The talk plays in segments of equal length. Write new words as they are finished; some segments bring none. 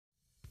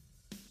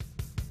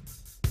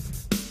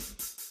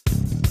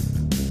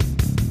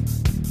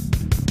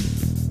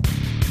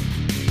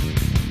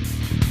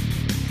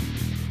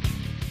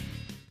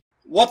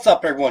What's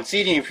up everyone,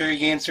 cdracerpr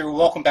Games here,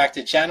 welcome back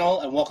to the channel,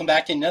 and welcome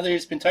back to another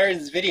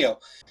Spintires video.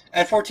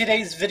 And for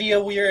today's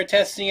video we are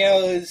testing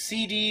out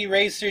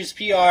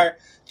cdracerpr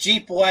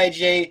Jeep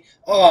YJ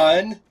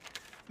on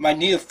my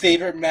new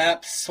favorite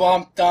map,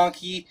 Swamp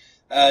Donkey.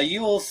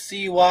 You will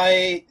see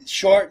why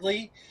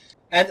shortly.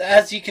 And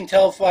as you can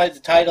tell by the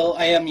title,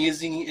 I am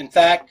using, in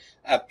fact,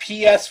 a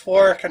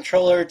PS4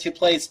 controller to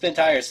play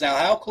Spintires. Now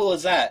how cool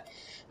is that?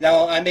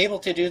 Now I'm able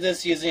to do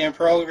this using a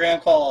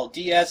program called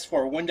DS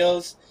for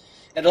Windows.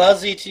 It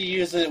allows you to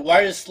use it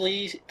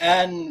wirelessly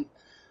and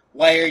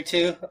wired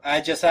too.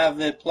 I just have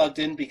it plugged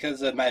in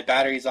because my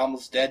battery's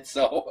almost dead,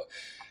 so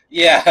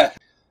yeah.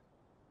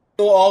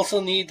 You'll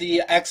also need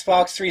the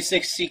Xbox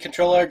 360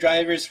 controller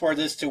drivers for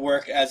this to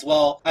work as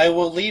well. I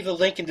will leave a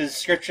link in the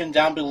description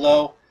down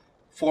below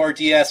for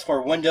DS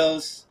for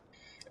Windows.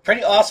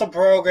 Pretty awesome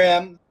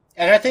program,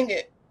 and I think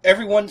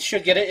everyone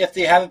should get it if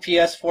they have a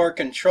PS4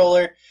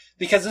 controller,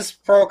 because this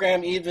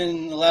program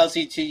even allows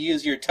you to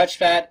use your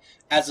touchpad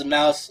as a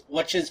mouse,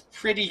 which is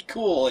pretty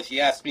cool if you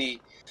ask me.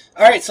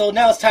 Alright, so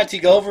now it's time to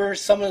go over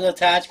some of the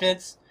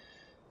attachments.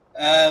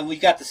 We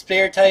got the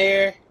spare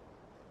tire.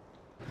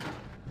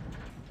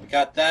 We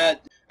got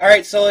that.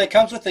 Alright, so it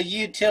comes with a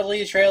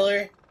utility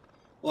trailer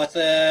with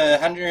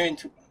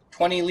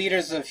 120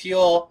 liters of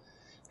fuel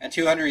and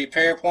 200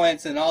 repair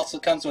points, and also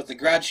comes with the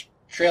garage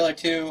trailer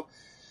too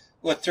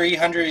with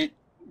 300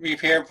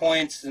 repair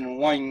points and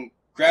 1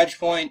 garage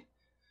point.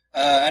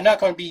 I'm not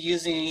going to be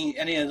using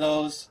any of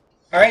those.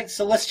 Alright,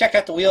 so let's check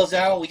out the wheels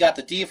now. We got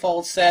the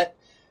default set.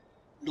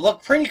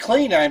 Look pretty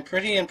clean. I'm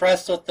pretty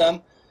impressed with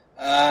them.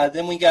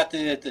 Then we got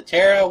the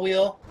Terra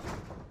wheel.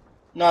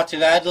 Not too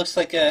bad. Looks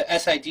like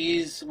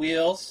SID's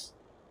wheels.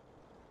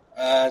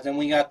 Then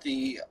we got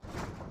the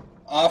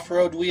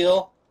off-road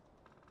wheel.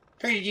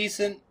 Pretty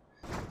decent.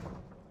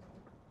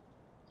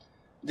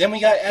 Then we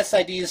got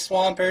SID's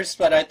Swampers,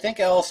 but I think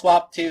I'll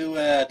swap to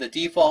the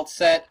default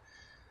set,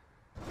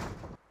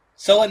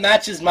 so it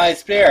matches my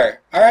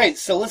spare. Alright,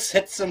 so let's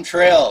hit some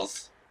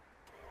trails.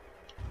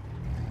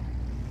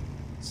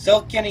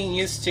 Still getting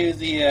used to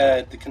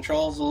the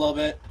controls a little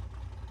bit.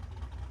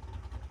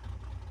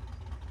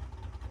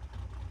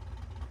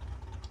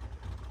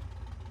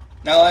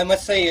 Now I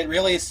must say it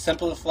really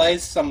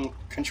simplifies some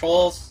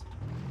controls,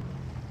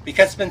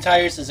 because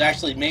Spintires is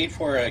actually made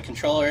for a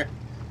controller,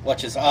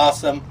 which is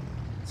awesome.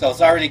 So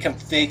it's already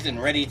configured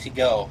and ready to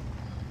go.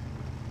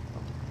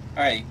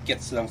 Alright,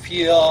 get some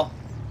fuel.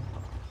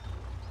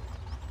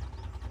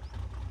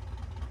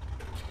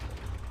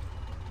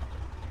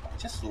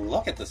 Just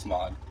look at this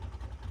mod.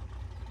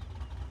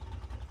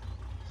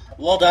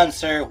 Well done,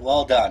 sir.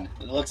 Well done.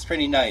 It looks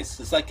pretty nice.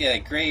 It's like a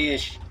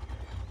grayish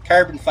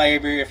carbon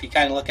fiber if you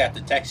kind of look at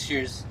the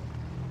textures.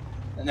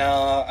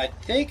 Now, I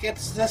think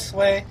it's this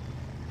way.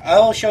 I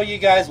will show you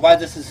guys why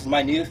this is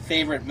my new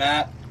favorite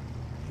map.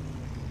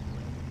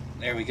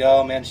 There we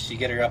go. Managed to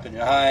get her up and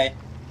high.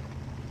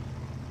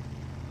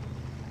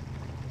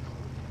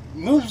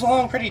 Moves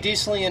along pretty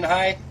decently in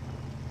high.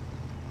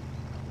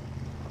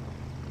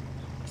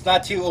 It's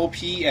not too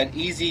OP and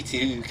easy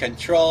to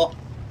control.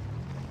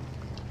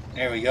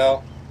 There we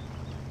go.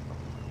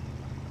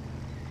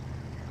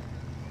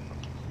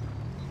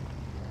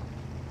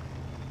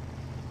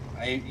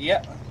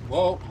 Yep.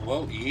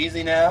 Whoa,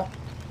 easy now.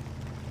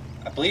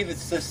 I believe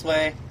it's this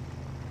way.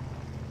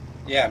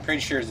 Yeah, I'm pretty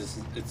sure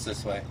it's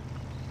this way.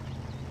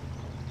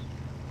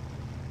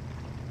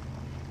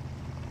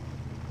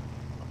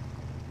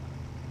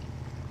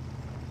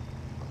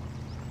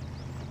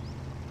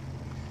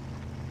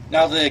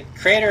 Now, the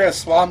creator of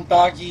Swamp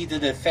Donkey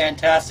did a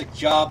fantastic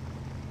job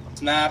with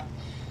this map.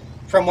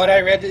 From what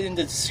I read in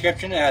the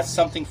description, it has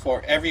something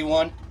for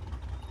everyone.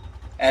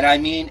 And I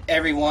mean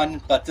everyone,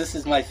 but this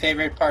is my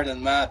favorite part of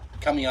the map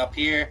coming up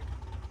here.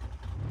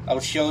 I'll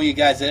show you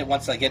guys it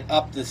once I get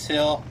up this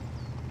hill.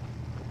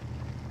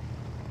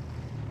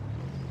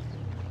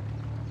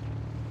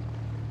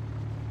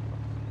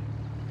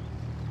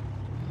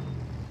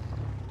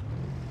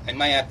 I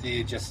might have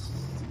to just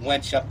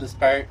winch up this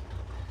part.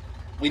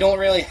 We don't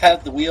really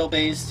have the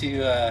wheelbase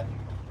to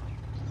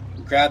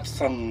grab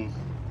some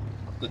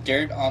the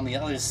dirt on the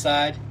other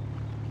side.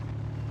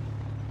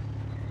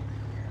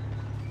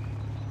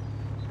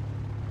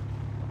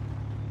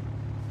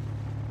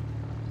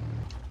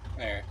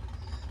 There.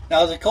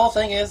 Now the cool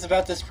thing is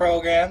about this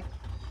program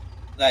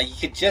that you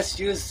could just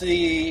use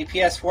the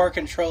PS4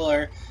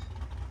 controller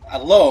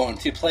alone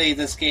to play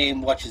this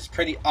game, which is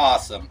pretty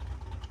awesome.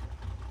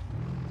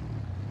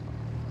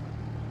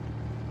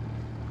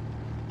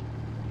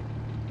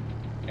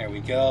 There we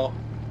go.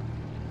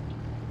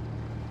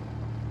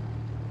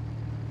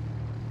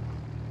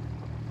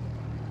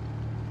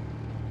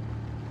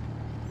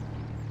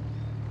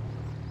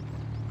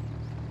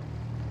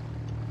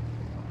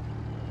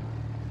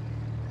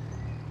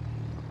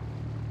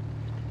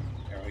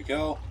 There we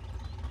go.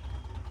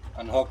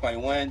 Unhook my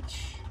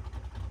winch.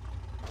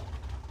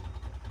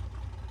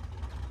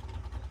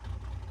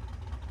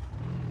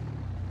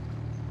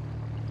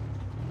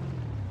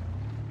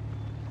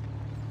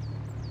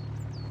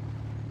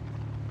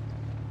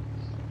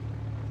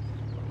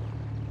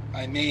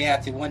 I may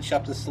have to winch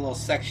up this little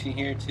section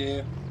here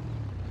too.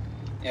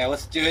 Yeah,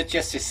 let's do it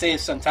just to save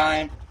some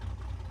time.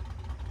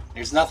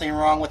 There's nothing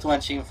wrong with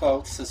winching,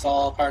 folks. It's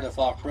all part of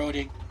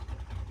off-roading.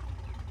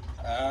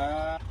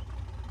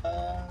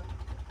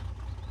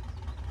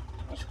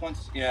 Which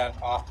one's... Yeah,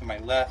 off to my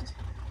left.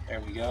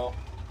 There we go.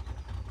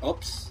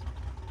 Oops.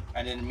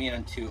 I didn't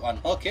mean to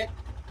unhook it.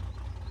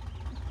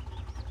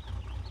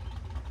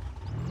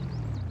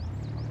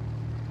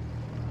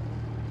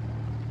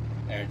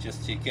 There,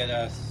 just to get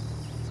us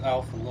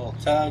off a little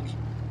tug.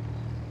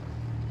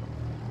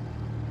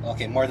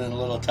 Okay, more than a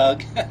little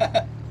tug.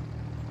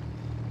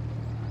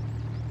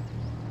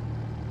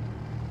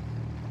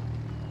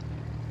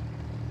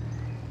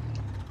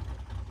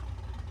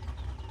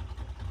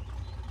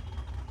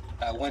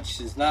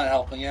 Winch is not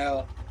helping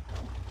out.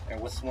 There,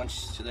 what's the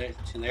winch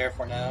to there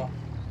for now?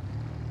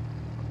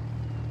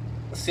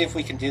 Let's see if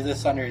we can do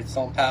this under its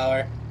own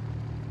power.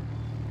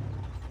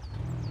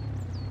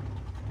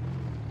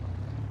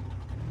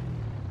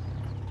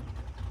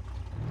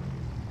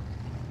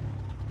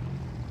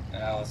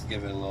 Now let's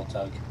give it a little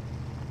tug.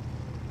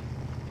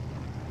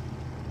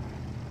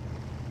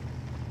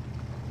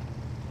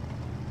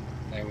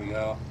 There we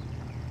go.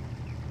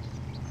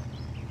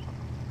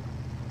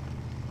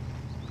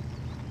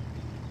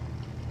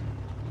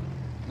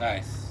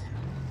 Nice.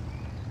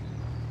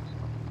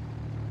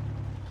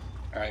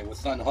 Alright,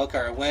 let's unhook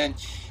our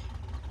winch.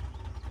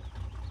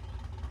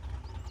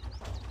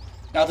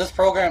 Now this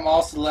program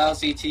also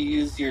allows you to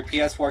use your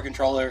PS4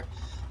 controller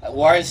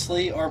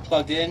wirelessly or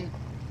plugged in.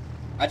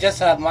 I just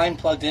have mine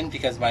plugged in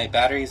because my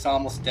battery is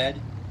almost dead.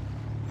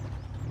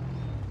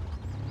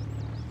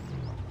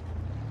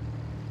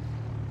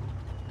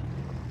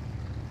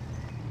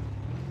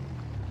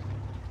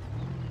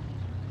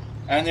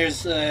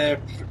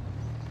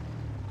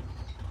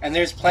 And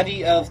there's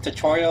plenty of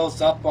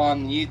tutorials up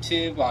on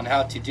YouTube on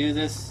how to do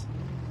this.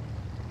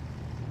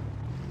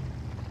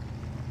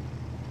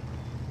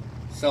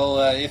 So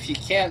if you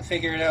can't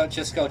figure it out,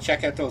 just go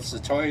check out those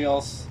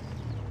tutorials.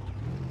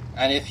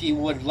 And if you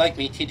would like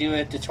me to do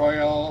a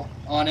tutorial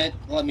on it,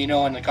 let me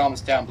know in the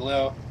comments down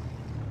below.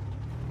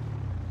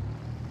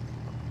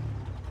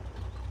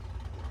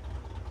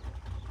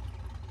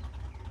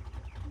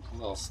 A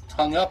little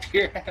hung up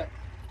here.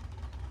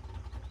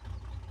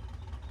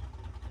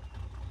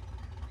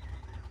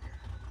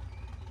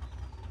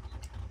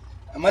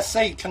 I must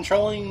say,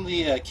 controlling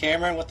the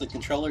camera with the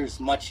controller is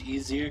much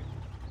easier.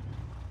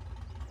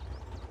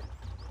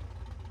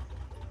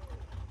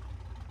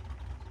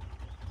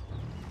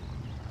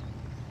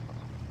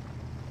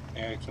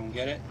 There, can we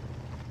get it?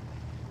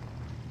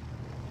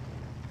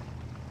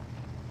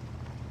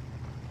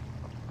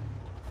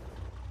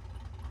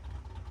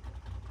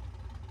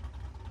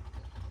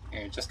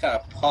 Here, just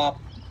gotta pop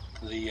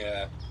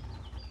the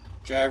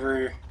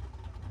driver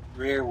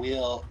rear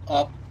wheel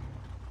up.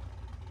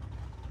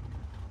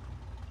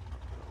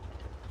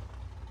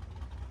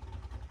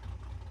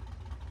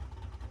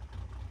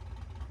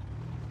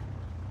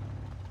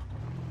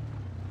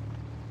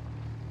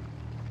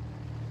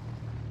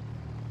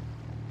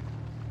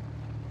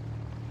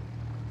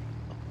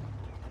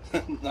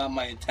 Not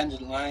my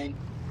intended line.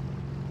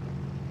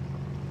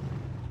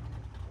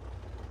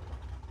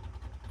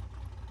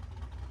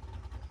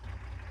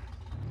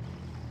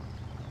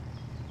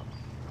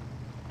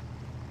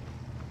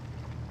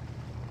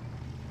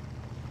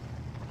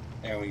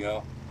 There we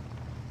go.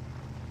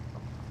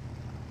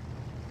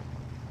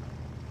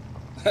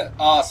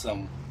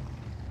 Awesome.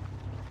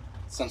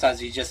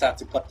 Sometimes you just have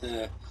to put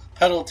the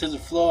pedal to the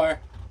floor.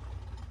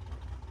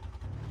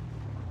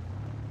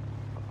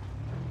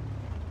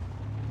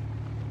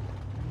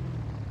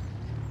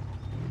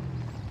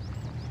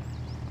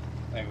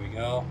 There we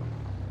go.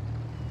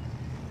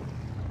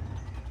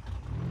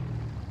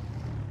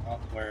 Oh,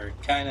 we're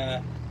kind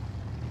of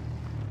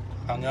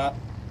hung up.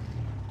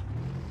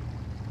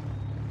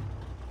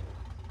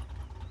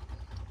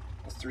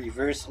 Let's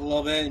reverse a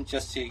little bit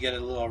just to get a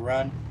little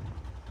run.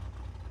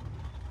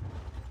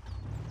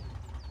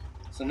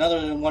 It's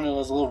another one of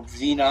those little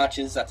V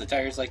notches that the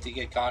tires like to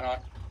get caught on.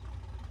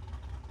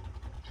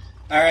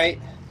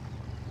 Alright.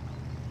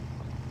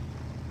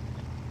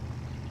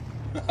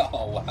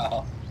 Oh,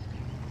 wow.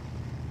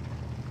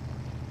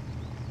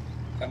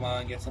 Come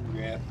on, get some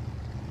grip.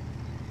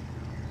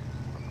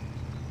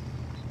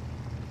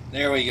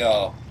 There we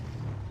go.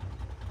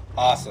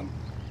 Awesome.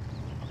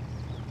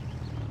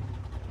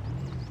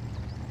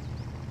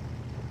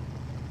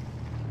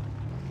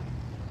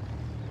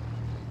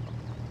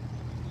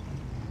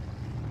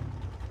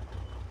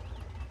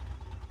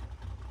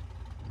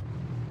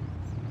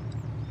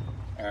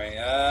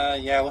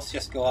 Alright, yeah, let's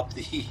just go up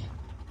the...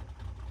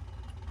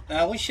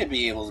 we should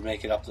be able to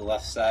make it up the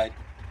left side.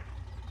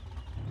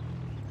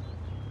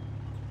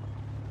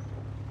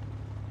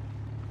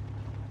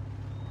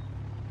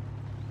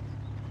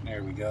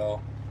 There we go.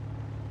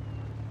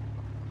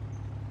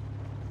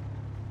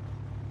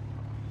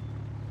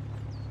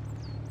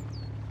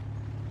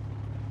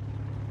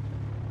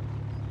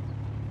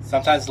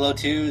 Sometimes low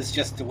 2 is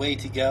just the way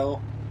to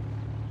go.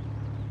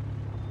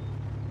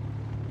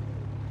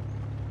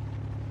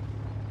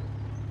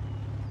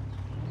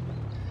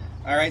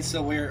 Alright,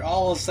 so we're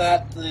almost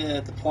at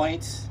the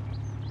point.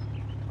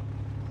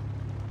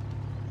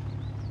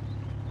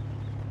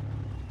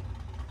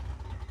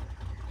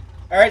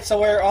 Alright, so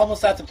we're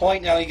almost at the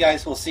point now. You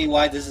guys will see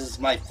why this is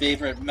my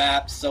favorite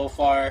map so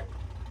far.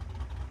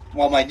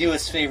 Well, my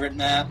newest favorite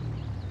map.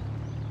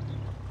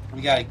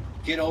 We gotta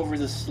get over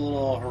this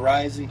little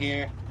horizon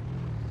here.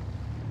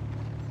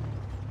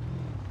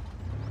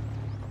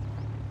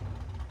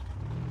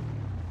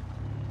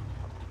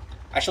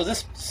 Actually,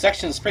 this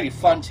section is pretty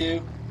fun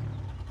too.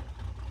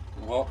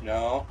 Well,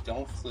 no,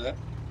 don't flip.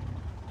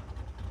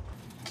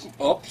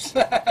 Oops.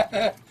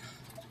 I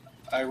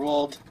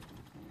rolled.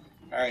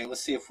 Alright,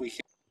 let's see if we can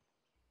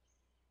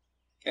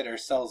get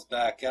ourselves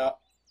back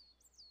up.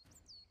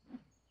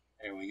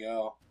 There we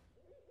go.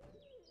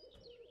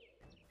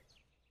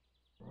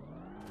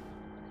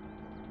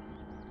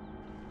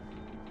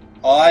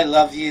 Oh, I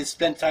love these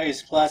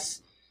Spintires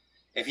Plus.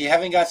 If you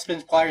haven't got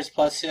Spintires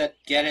Plus yet,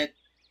 get it.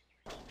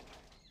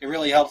 It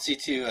really helps you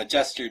to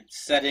adjust your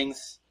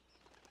settings.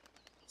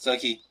 So you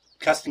can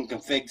custom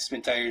config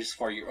Spintires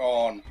for your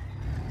own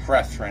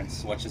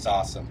preference, which is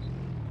awesome.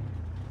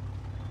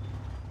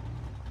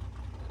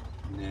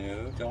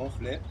 No, don't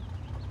flip.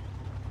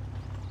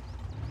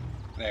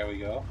 There we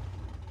go.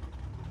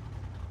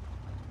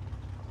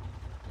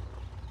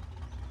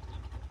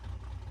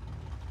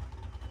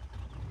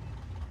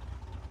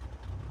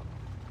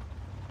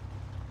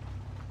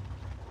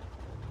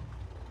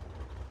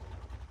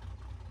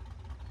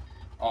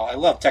 Oh, I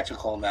love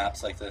technical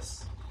maps like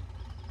this.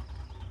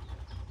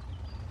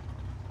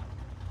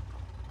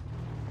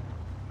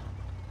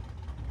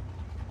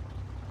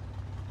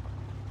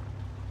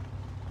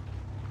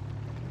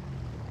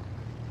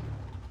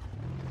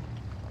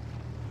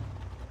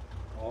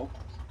 Oh.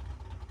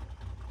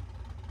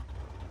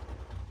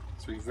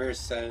 Let's reverse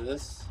side of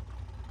this.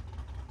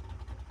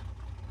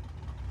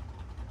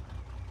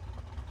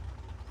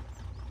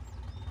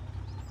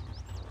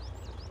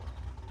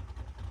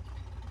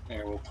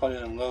 There, we'll put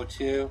it in low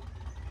too.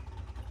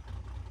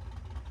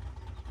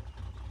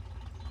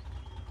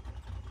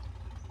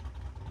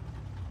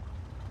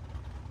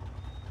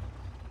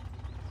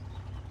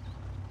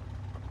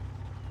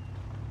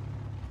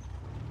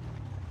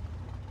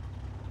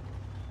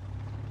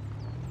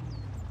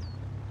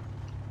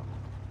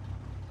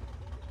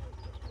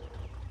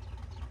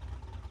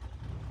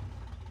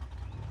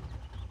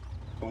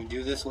 Can we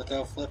do this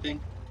without flipping?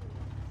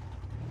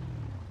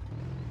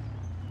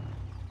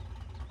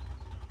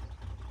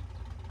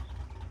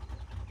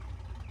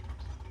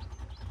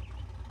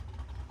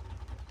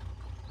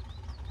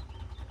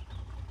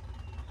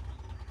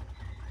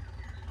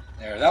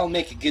 There, that'll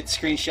make a good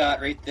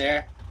screenshot right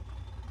there.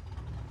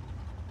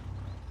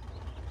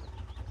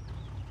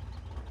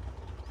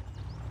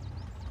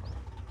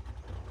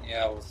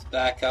 Yeah, I'll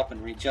back up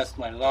and readjust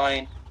my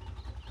line.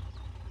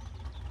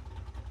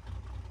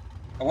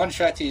 I want to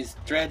try to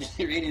dredge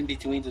right in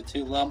between the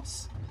two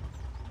lumps,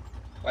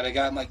 but I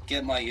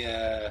get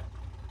my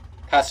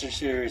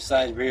passenger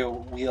side rear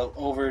wheel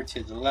over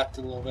to the left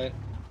a little bit.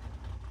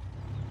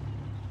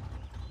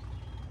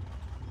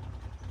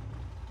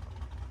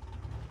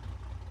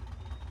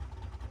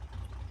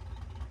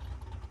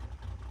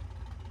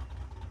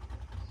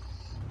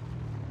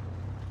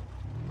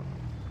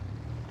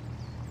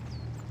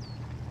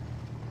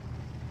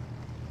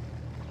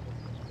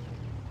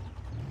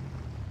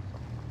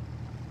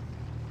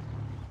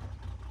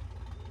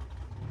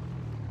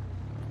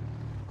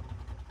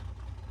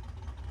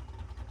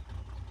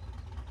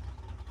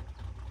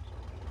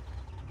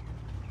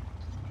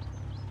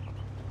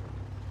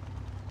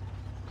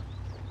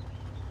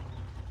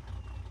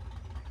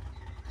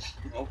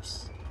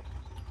 Oops.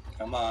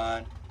 Come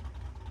on.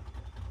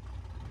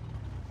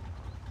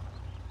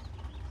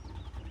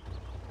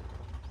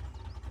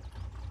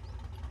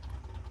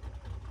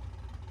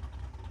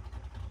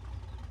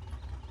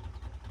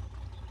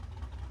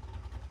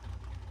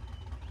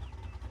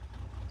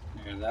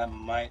 There, that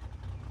might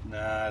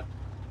not.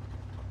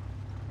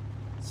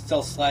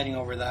 Still sliding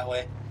over that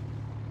way.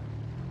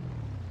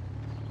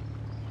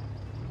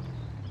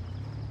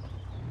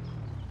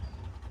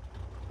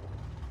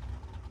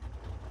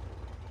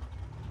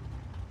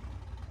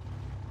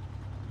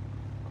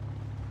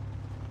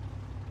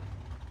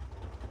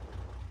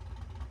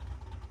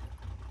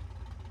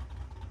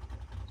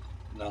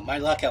 No, my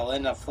luck, I'll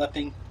end up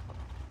flipping.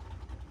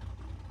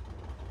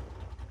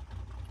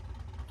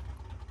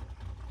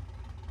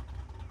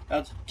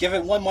 I'll give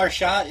it one more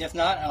shot. If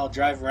not, I'll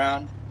drive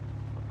around.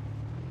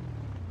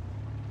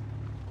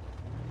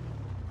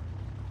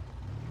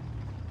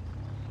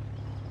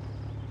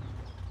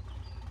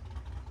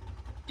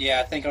 Yeah,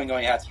 I think I'm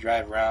going to have to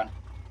drive around.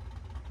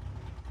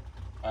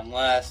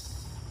 Unless...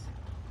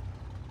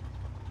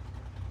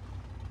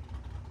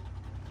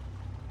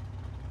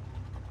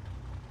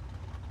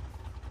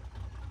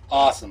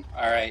 Awesome.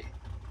 Alright.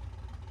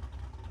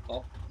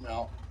 Oh,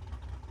 no.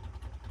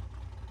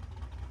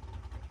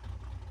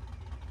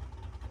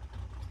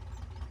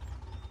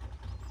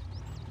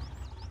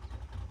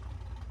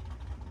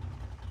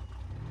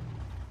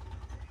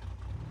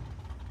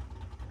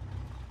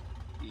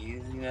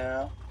 Easy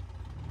now.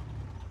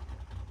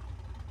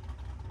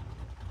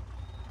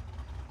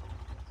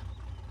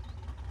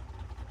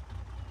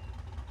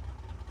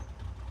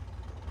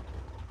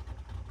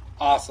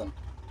 Awesome.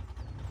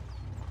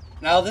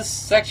 Now this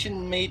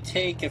section may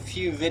take a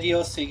few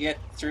videos to get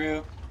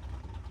through,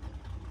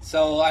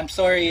 so I'm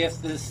sorry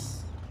if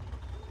this...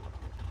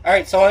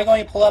 Alright, so I'm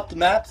going to pull up the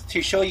map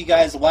to show you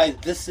guys why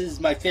this is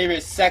my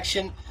favorite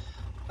section.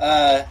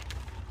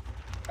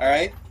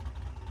 Alright.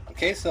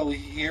 Okay, so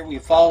here we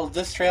followed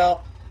this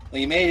trail.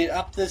 We made it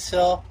up this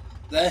hill.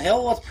 The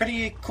hill was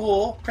pretty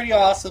cool, pretty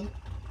awesome.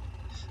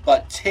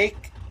 But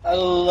take a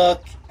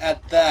look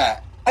at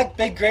that. That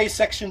big gray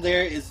section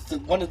there is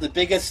one of the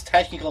biggest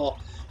technical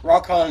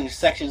rock crawling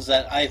sections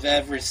that I've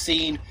ever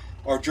seen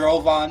or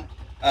drove on.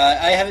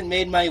 I haven't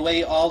made my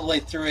way all the way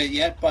through it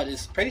yet, but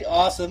it's pretty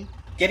awesome.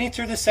 Getting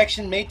through this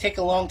section may take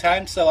a long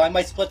time, so I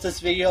might split this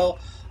video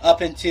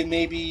up into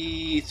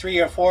maybe 3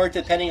 or 4,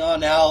 depending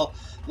on how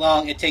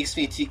long it takes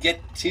me to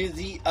get to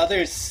the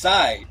other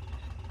side.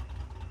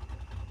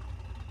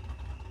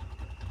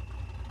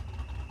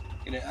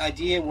 Get an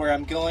idea where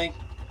I'm going.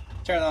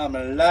 Turn on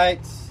my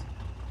lights.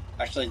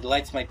 Actually, the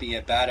lights might be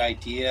a bad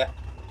idea.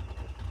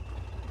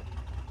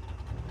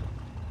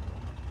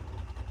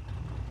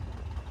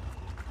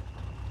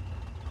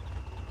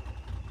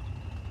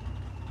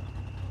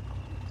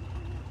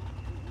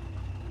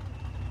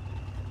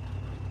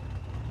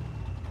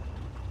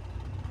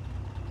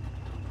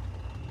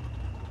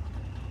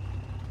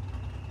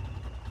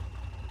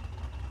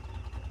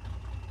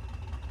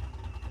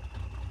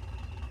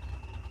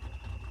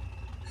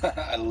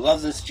 I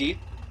love this Jeep.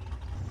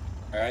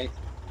 Alright.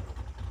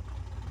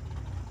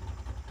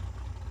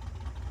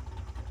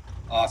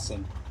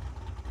 Awesome.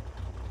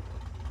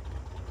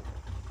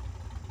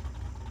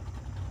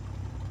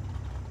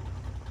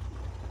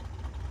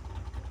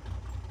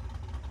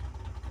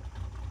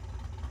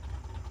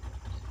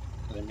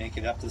 Did I make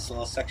it up this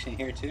little section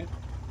here too?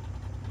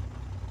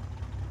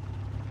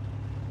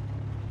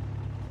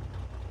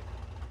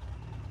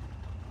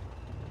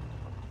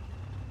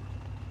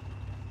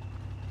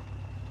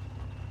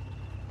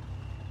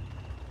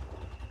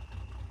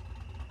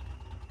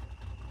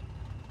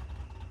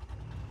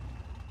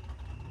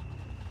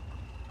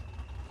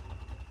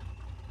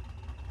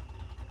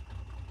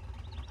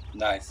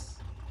 Nice.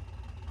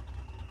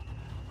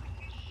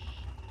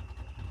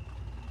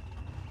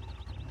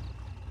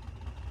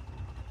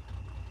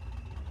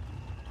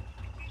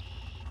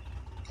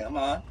 Come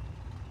on.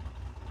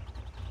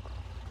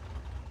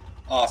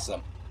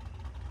 Awesome.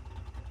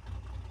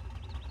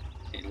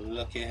 Okay,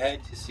 look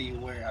ahead to see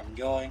where I'm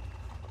going.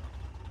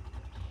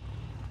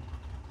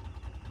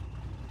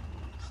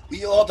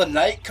 We are the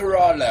night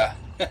crawler.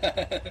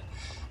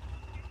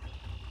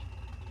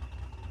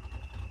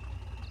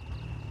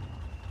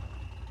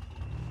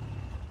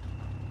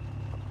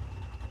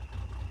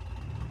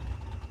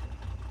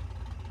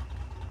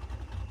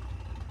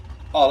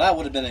 Oh, that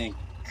would have been a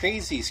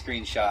crazy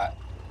screenshot.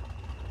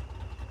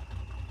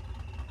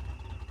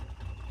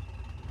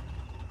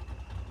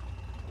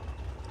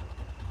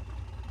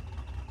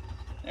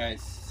 Alright,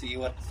 see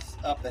what's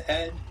up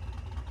ahead.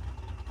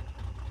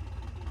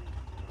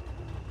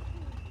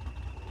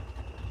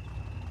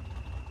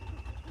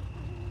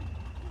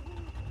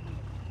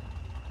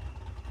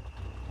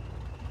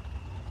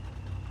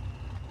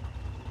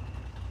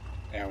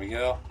 There we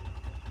go.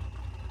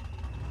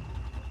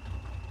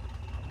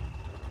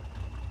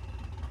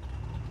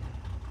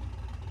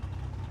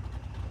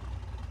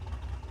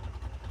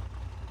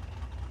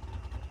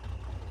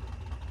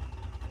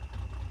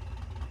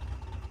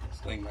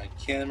 Swing my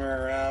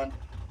camera around.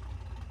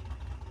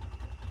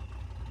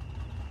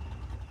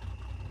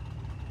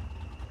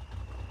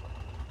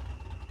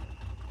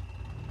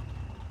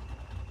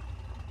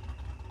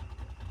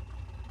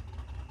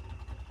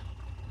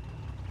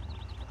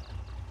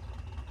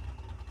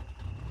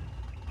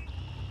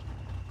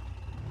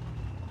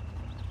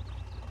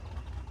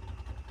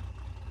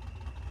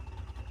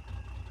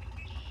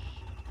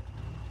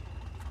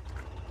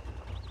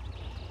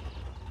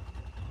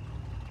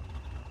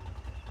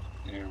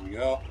 There we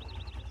go.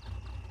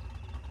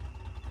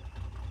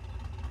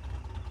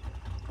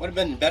 Would have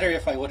been better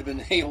if I would have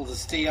been able to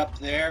stay up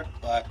there,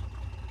 but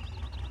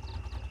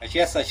I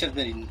guess I should have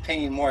been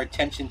paying more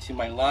attention to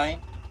my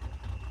line.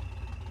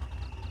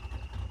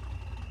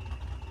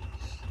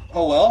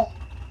 Oh well.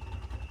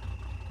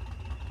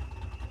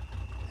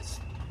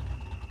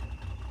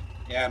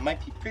 Yeah, it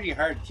might be pretty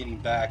hard getting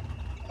back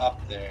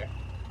up there.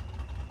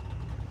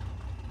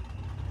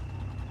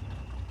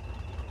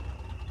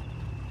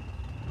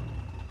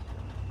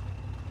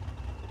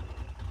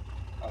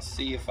 I'll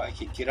see if I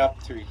could get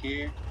up through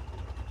here.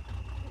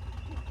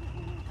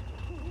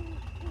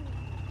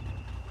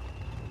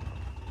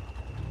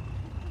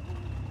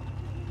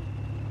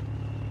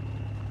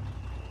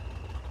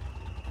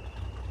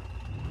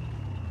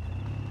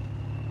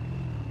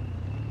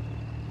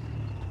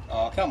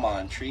 Oh, come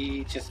on,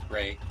 tree, just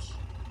break.